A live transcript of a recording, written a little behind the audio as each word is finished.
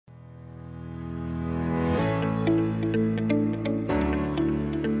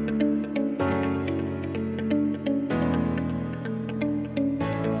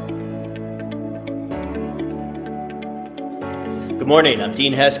morning. I'm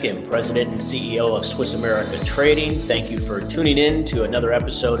Dean Heskin, President and CEO of Swiss America Trading. Thank you for tuning in to another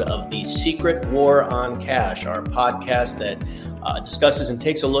episode of The Secret War on Cash, our podcast that discusses and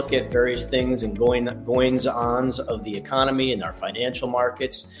takes a look at various things and goings-ons of the economy and our financial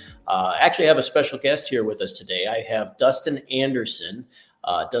markets. Actually, I have a special guest here with us today. I have Dustin Anderson.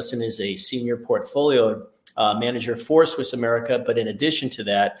 Dustin is a senior portfolio manager for Swiss America, but in addition to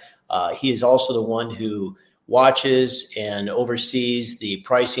that, he is also the one who watches and oversees the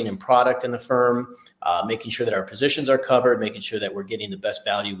pricing and product in the firm, making sure that our positions are covered, making sure that we're getting the best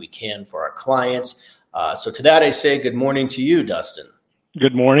value we can for our clients. So to that, I say good morning to you, Dustin.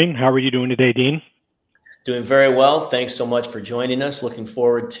 Good morning. How are you doing today, Dean? Doing very well. Thanks so much for joining us. Looking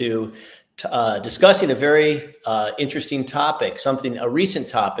forward to discussing a very interesting topic, a recent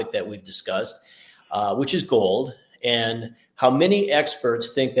topic that we've discussed, which is gold, and how many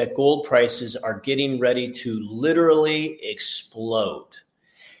experts think that gold prices are getting ready to literally explode.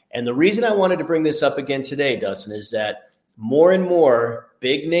 And the reason I wanted to bring this up again today, Dustin, is that more and more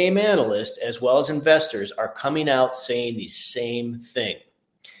big name analysts as well as investors are coming out saying the same thing.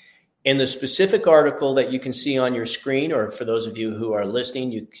 In the specific article that you can see on your screen, or for those of you who are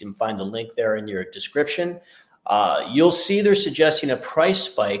listening, you can find the link there in your description. You'll see they're suggesting a price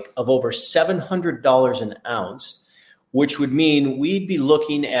spike of over $700 an ounce, which would mean we'd be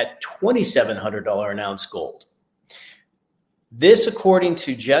looking at $2,700 an ounce gold. This, according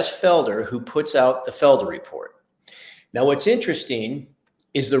to Jess Felder, who puts out the Felder Report. Now, what's interesting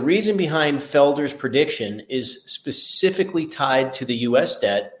is the reason behind Felder's prediction is specifically tied to the U.S.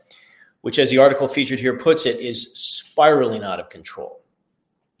 debt, which, as the article featured here puts it, is spiraling out of control.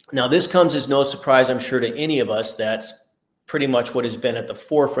 Now, this comes as no surprise, I'm sure, to any of us. That's pretty much what has been at the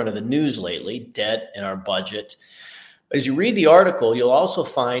forefront of the news lately, debt and our budget. As you read the article, you'll also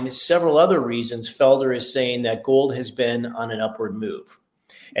find several other reasons Felder is saying that gold has been on an upward move,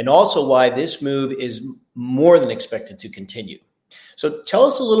 and also why this move is more than expected to continue. So tell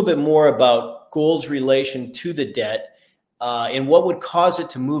us a little bit more about gold's relation to the debt and what would cause it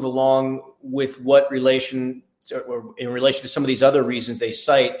to move along with what relation, or in relation to some of these other reasons they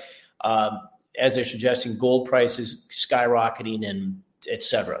cite as they're suggesting gold prices skyrocketing and et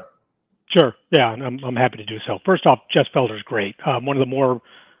cetera. Sure. Yeah, and I'm happy to do so. First off, Jess Felder's great. One of the more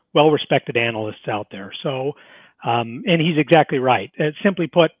well-respected analysts out there. So, and he's exactly right. Simply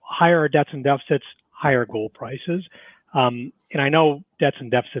put, higher debts and deficits, higher gold prices. And I know debts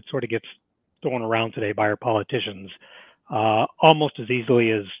and deficits sort of gets thrown around today by our politicians almost as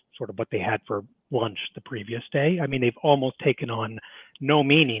easily as sort of what they had for lunch the previous day. I mean, they've almost taken on no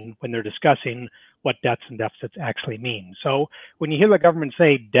meaning when they're discussing what debts and deficits actually mean. So when you hear the government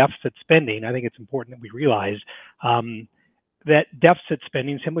say deficit spending, I think it's important that we realize that deficit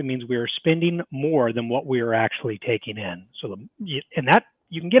spending simply means we are spending more than what we are actually taking in. So, and that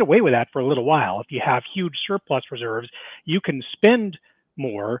you can get away with that for a little while. If you have huge surplus reserves, you can spend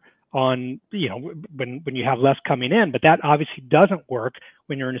more on, when you have less coming in, but that obviously doesn't work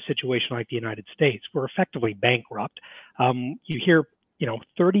when you're in a situation like the United States. We're effectively bankrupt. You hear,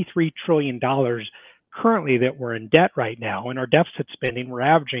 $33 trillion currently that we're in debt right now, and our deficit spending, we're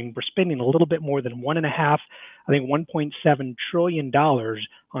spending a little bit more than $1.7 trillion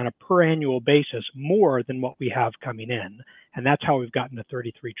on a per annual basis, more than what we have coming in. And that's how we've gotten to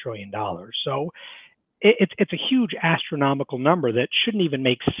 $33 trillion. So it's a huge astronomical number that shouldn't even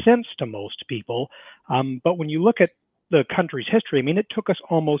make sense to most people. But when you look at the country's history, I mean, it took us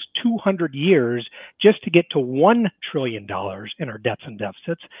almost 200 years just to get to $1 trillion in our debts and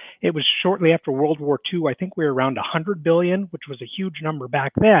deficits. It was shortly after World War II. I think we were around 100 billion, which was a huge number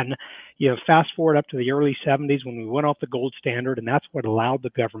back then. Fast forward up to the early 70s when we went off the gold standard, and that's what allowed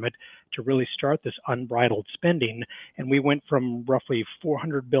the government to really start this unbridled spending. And we went from roughly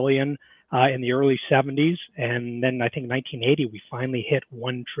 400 billion in the early 70s, and then I think 1980 we finally hit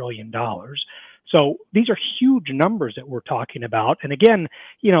 $1 trillion. So these are huge numbers that we're talking about. And again,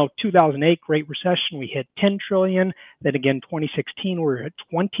 2008 Great Recession, we hit 10 trillion. Then again, 2016, we're at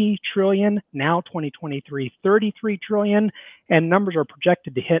 20 trillion. Now 2023, 33 trillion. And numbers are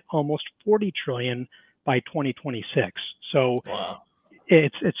projected to hit almost 40 trillion by 2026. So wow.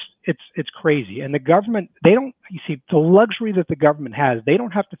 It's crazy. And the government, the luxury that the government has, they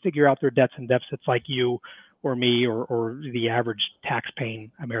don't have to figure out their debts and deficits like you or me or the average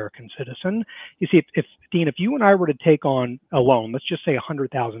tax-paying American citizen. You see, if Dean, if you and I were to take on a loan, let's just say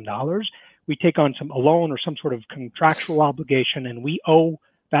 $100,000, we take on a loan or some sort of contractual obligation, and we owe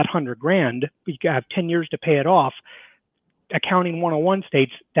that $100,000. We have 10 years to pay it off. accounting 101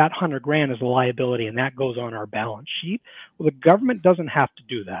 states that 100 grand is a liability and that goes on our balance sheet. Well, the government doesn't have to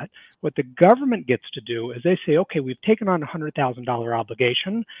do that. What the government gets to do is they say, okay, we've taken on a $100,000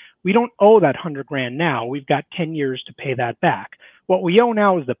 obligation. We don't owe that 100 grand now. We've got 10 years to pay that back. What we owe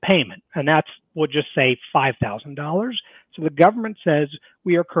now is the payment, and that's, we'll just say $5,000. So the government says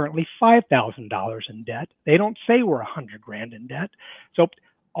we are currently $5,000 in debt. They don't say we're 100 grand in debt. So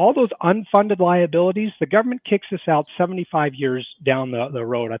all those unfunded liabilities, the government kicks us out 75 years down the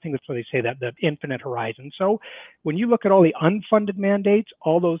road. I think that's what they say, that the infinite horizon. So when you look at all the unfunded mandates,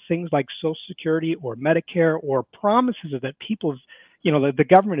 all those things like Social Security or Medicare or promises that people have, the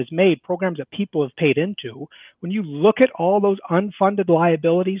government has made, programs that people have paid into, when you look at all those unfunded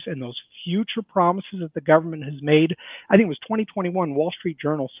liabilities and those future promises that the government has made, I think it was 2021, Wall Street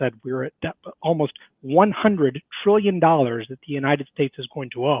Journal said we're at almost $100 trillion that the United States is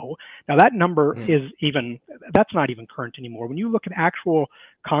going to owe. Now that number that's not even current anymore. When you look at actual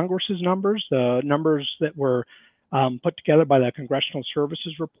Congress's numbers, the numbers that were put together by the Congressional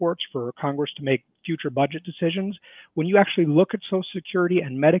Services reports for Congress to make future budget decisions, when you actually look at Social Security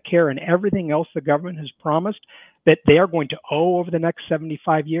and Medicare and everything else the government has promised that they are going to owe over the next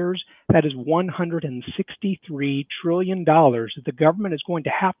 75 years, that is $163 trillion that the government is going to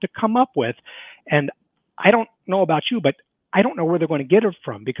have to come up with. And I don't know about you, but I don't know where they're going to get it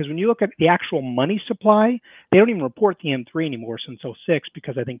from, because when you look at the actual money supply, they don't even report the M3 anymore since '06,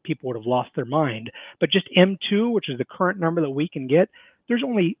 because I think people would have lost their mind. But just M2, which is the current number that we can get, there's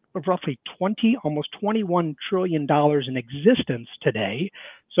only roughly almost $21 trillion in existence today.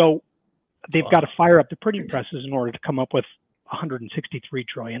 So they've got to fire up the printing presses in order to come up with 163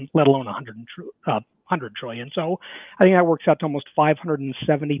 trillion, let alone 100 trillion. So I think that works out to almost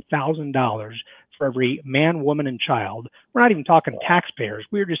 $570,000 for every man, woman, and child. We're not even talking taxpayers.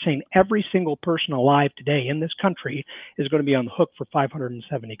 We're just saying every single person alive today in this country is going to be on the hook for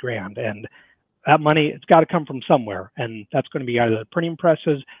 570 grand. And that money, it's got to come from somewhere. And that's going to be either the printing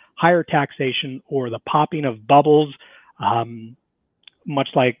presses, higher taxation, or the popping of bubbles, much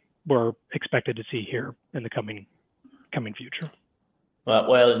like we're expected to see here in the coming future.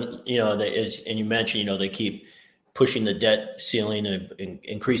 Well, and you mentioned, they keep pushing the debt ceiling and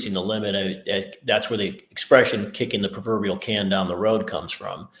increasing the limit. That's where the expression "kicking the proverbial can down the road" comes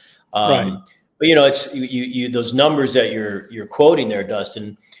from. Right. But it's you those numbers that you're quoting there,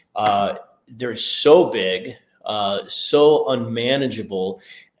 Dustin. They're so big, so unmanageable.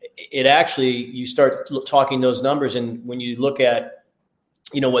 It actually, you start talking those numbers, and when you look at,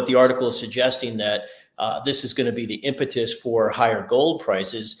 what the article is suggesting, that this is going to be the impetus for higher gold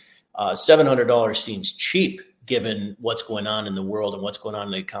prices. $700 seems cheap given what's going on in the world and what's going on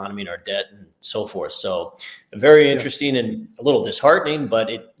in the economy and our debt and so forth. So very interesting and a little disheartening, but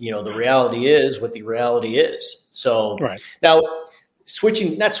the reality is what the reality is. So Now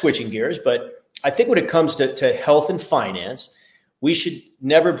not switching gears, but I think when it comes to health and finance, we should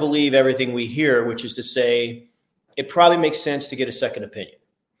never believe everything we hear, which is to say, it probably makes sense to get a second opinion.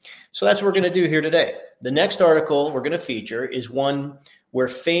 So that's what we're going to do here today. The next article we're going to feature is one where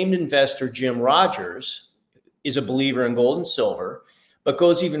famed investor Jim Rogers is a believer in gold and silver, but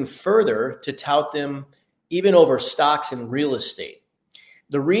goes even further to tout them even over stocks and real estate.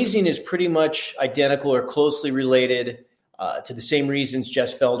 The reasoning is pretty much identical or closely related to the same reasons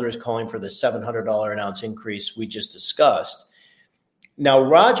Jeff Felder is calling for the $700 an ounce increase we just discussed. Now,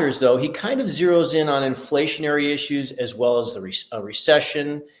 Rogers, though, he kind of zeroes in on inflationary issues as well as a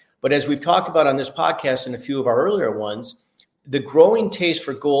recession. But as we've talked about on this podcast and a few of our earlier ones, the growing taste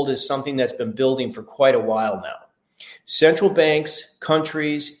for gold is something that's been building for quite a while now. Central banks,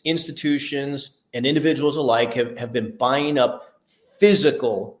 countries, institutions, and individuals alike have been buying up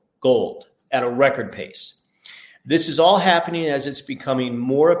physical gold at a record pace. This is all happening as it's becoming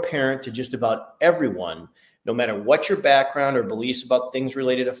more apparent to just about everyone, no matter what your background or beliefs about things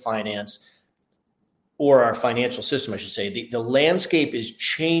related to finance or our financial system, I should say. The landscape is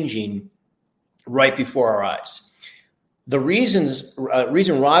changing right before our eyes. The reason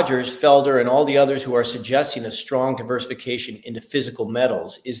Rogers, Felder, and all the others who are suggesting a strong diversification into physical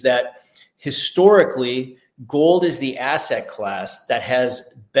metals is that historically, gold is the asset class that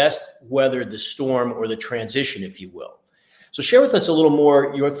has best weathered the storm or the transition, if you will. So share with us a little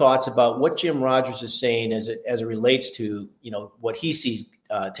more your thoughts about what Jim Rogers is saying as it relates to, what he sees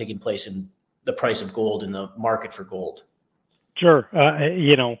taking place in the price of gold and the market for gold. Sure.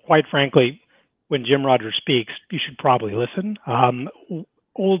 Quite frankly, when Jim Rogers speaks, you should probably listen.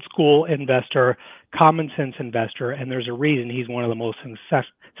 Old school investor, common sense investor, and there's a reason he's one of the most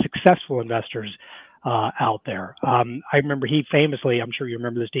successful investors out there. I remember he famously, I'm sure you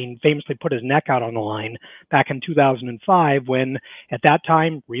remember this, Dean, famously put his neck out on the line back in 2005 when at that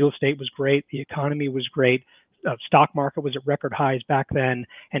time real estate was great, the economy was great, stock market was at record highs back then,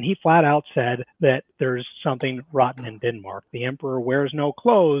 and he flat out said that there's something rotten in Denmark. The emperor wears no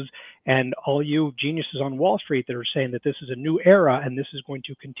clothes, and all you geniuses on Wall Street that are saying that this is a new era and this is going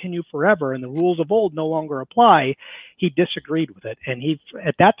to continue forever and the rules of old no longer apply, he disagreed with it. And he,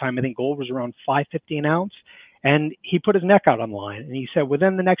 at that time, I think gold was around $5.50 an ounce. And he put his neck out on the line and he said,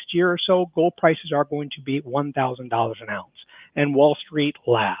 within the next year or so, gold prices are going to be $1,000 an ounce. And Wall Street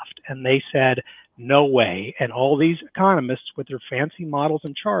laughed and they said, no way. And all these economists with their fancy models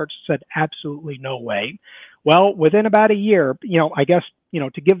and charts said, absolutely no way. Well, within about a year, I guess,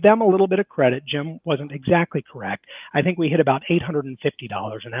 to give them a little bit of credit, Jim wasn't exactly correct. I think we hit about $850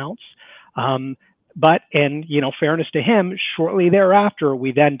 an ounce. But in fairness to him, shortly thereafter,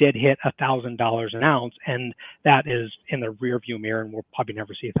 we then did hit $1,000 an ounce, and that is in the rearview mirror, and we'll probably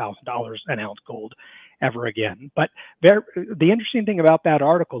never see $1,000 an ounce gold ever again. But the interesting thing about that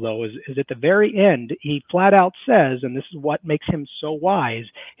article, though, is at the very end, he flat out says, and this is what makes him so wise,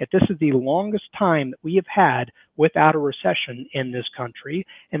 that this is the longest time that we have had without a recession in this country.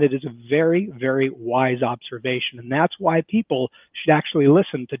 And it is a very, very wise observation. And that's why people should actually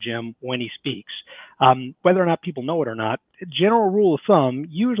listen to Jim when he speaks. Whether or not people know it or not, general rule of thumb,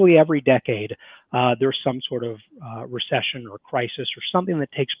 usually every decade, there's some sort of recession or crisis or something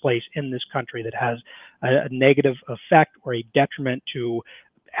that takes place in this country that has a negative effect or a detriment to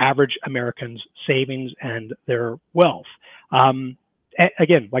average Americans' savings and their wealth.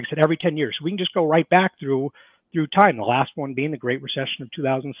 Again, like I said, every 10 years. So we can just go right back through time, the last one being the Great Recession of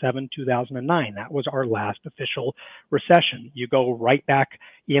 2007, 2009. That was our last official recession. You go right back,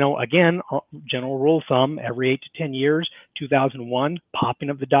 again, general rule of thumb, every 8 to 10 years, 2001, popping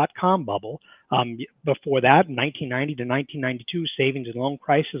of the dot-com bubble. Before that, 1990 to 1992, savings and loan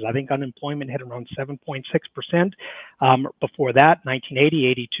crisis. I think unemployment hit around 7.6%. Before that, 1980,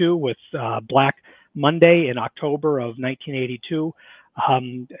 82 with Black Monday in October of 1982.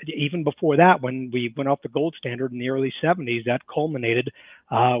 Even before that, when we went off the gold standard in the early 70s, that culminated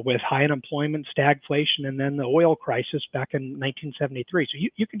with high unemployment, stagflation, and then the oil crisis back in 1973. So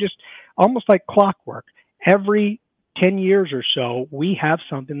you can just, almost like clockwork, every 10 years or so, we have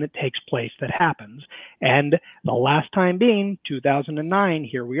something that takes place that happens. And the last time being 2009,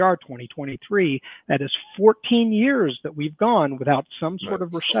 here we are, 2023. That is 14 years that we've gone without some sort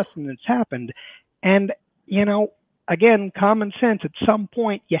of recession that's happened. And, again, common sense, at some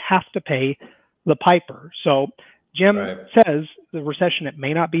point, you have to pay the piper. So Jim says the recession, it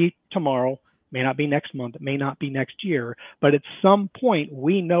may not be tomorrow, may not be next month, it may not be next year, but at some point,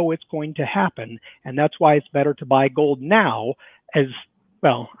 we know it's going to happen. And that's why it's better to buy gold now as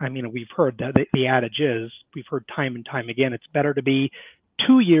well. I mean, we've heard that the adage is, we've heard time and time again, it's better to be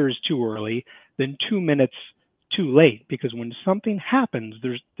 2 years too early than 2 minutes too late, because when something happens,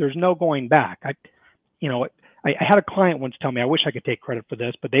 there's no going back. I had a client once tell me, I wish I could take credit for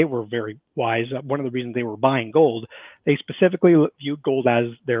this, but they were very wise. One of the reasons they were buying gold, they specifically viewed gold as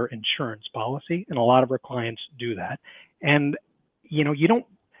their insurance policy, and a lot of our clients do that. And you don't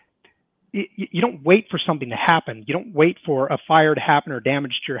wait for something to happen. You don't wait for a fire to happen or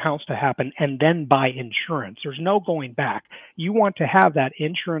damage to your house to happen and then buy insurance. There's no going back. You want to have that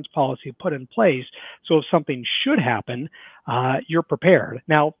insurance policy put in place so if something should happen, you're prepared.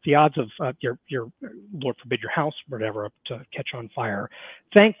 Now, the odds of your Lord forbid, your house or whatever to catch on fire,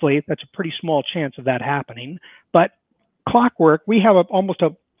 thankfully, that's a pretty small chance of that happening. But clockwork, we have almost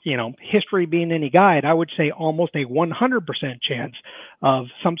a history being any guide, I would say almost a 100% chance of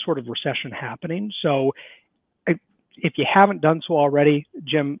some sort of recession happening. So if you haven't done so already,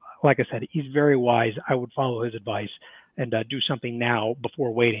 Jim, like I said, he's very wise. I would follow his advice and do something now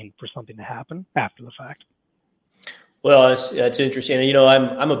before waiting for something to happen after the fact. Well, that's interesting.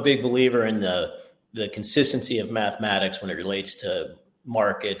 I'm a big believer in the consistency of mathematics when it relates to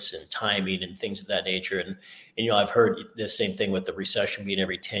markets and timing and things of that nature. And I've heard the same thing with the recession being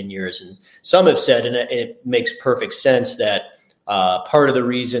every 10 years. And some have said, and it makes perfect sense, that part of the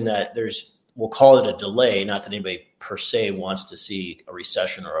reason that we'll call it a delay, not that anybody per se wants to see a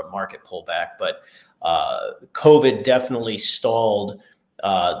recession or a market pullback, but COVID definitely stalled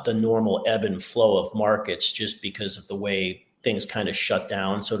the normal ebb and flow of markets just because of the way things kind of shut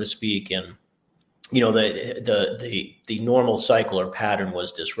down, so to speak. And the normal cycle or pattern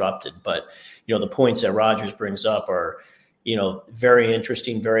was disrupted. But the points that Rogers brings up are very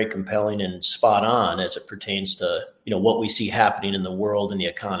interesting, very compelling, and spot on as it pertains to what we see happening in the world and the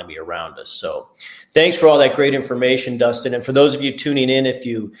economy around us. So thanks for all that great information, Dustin. And for those of you tuning in, if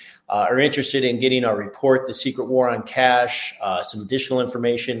you are interested in getting our report, The Secret War on Cash, some additional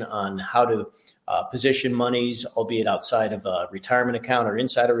information on how to position monies, albeit outside of a retirement account or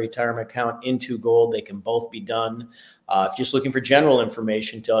inside a retirement account, into gold, they can both be done. If you're just looking for general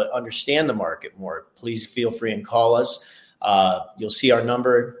information to understand the market more, please feel free and call us. You'll see our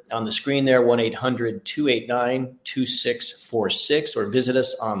number on the screen there, 1-800-289-2646, or visit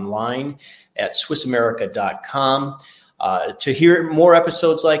us online at SwissAmerica.com. To hear more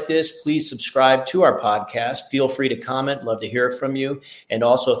episodes like this, please subscribe to our podcast. Feel free to comment. Love to hear from you. And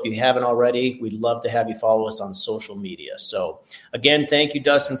also, if you haven't already, we'd love to have you follow us on social media. So again, thank you,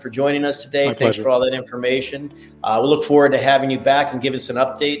 Dustin, for joining us today. My Thanks pleasure. for all that information. We look forward to having you back and give us an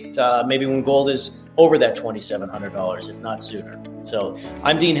update, maybe when gold is over that $2,700, if not sooner. So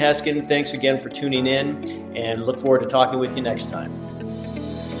I'm Dean Heskin. Thanks again for tuning in, and look forward to talking with you next time.